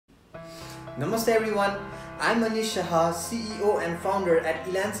Namaste everyone, I'm Anish Sah, CEO and founder at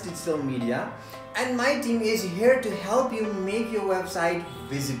Elance Digital Media, and my team is here to help you make your website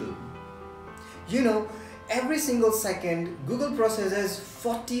visible. You know, every single second, Google processes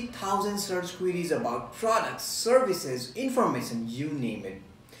 40,000 search queries about products, services, information, you name it.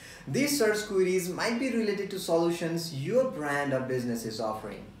 These search queries might be related to solutions your brand or business is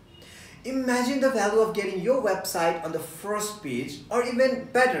offering. Imagine the value of getting your website on the first page, or even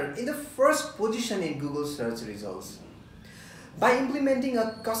better, in the first position in Google search results. By implementing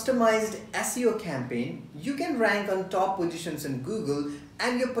a customized SEO campaign, you can rank on top positions in Google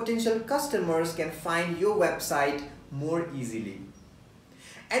and your potential customers can find your website more easily.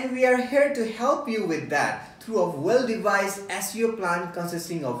 And we are here to help you with that through a well-devised SEO plan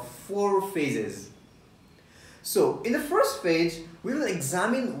consisting of 4 phases. So, in the first phase, we will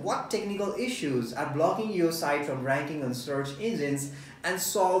examine what technical issues are blocking your site from ranking on search engines and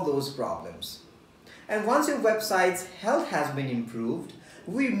solve those problems. And once your website's health has been improved,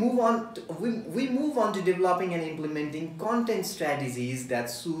 we move on to developing and implementing content strategies that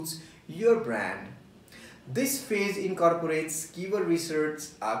suits your brand. This phase incorporates keyword research,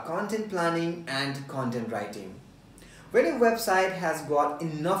 content planning, and content writing. When your website has got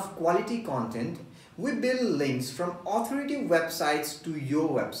enough quality content, we build links from authoritative websites to your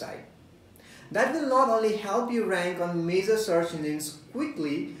website. That will not only help you rank on major search engines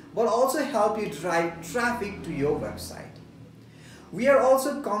quickly, but also help you drive traffic to your website. We are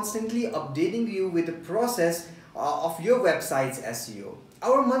also constantly updating you with the process of your website's SEO.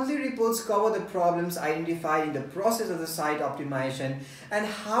 Our monthly reports cover the problems identified in the process of the site optimization and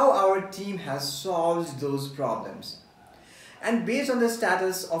how our team has solved those problems. And based on the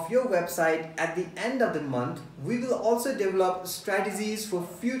status of your website at the end of the month, we will also develop strategies for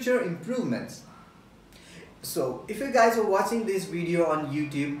future improvements. So, if you guys are watching this video on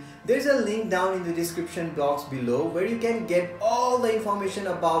YouTube, there's a link down in the description box below where you can get all the information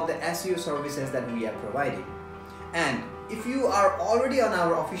about the SEO services that we are providing. And if you are already on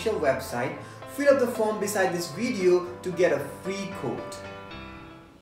our official website, fill up the form beside this video to get a free quote.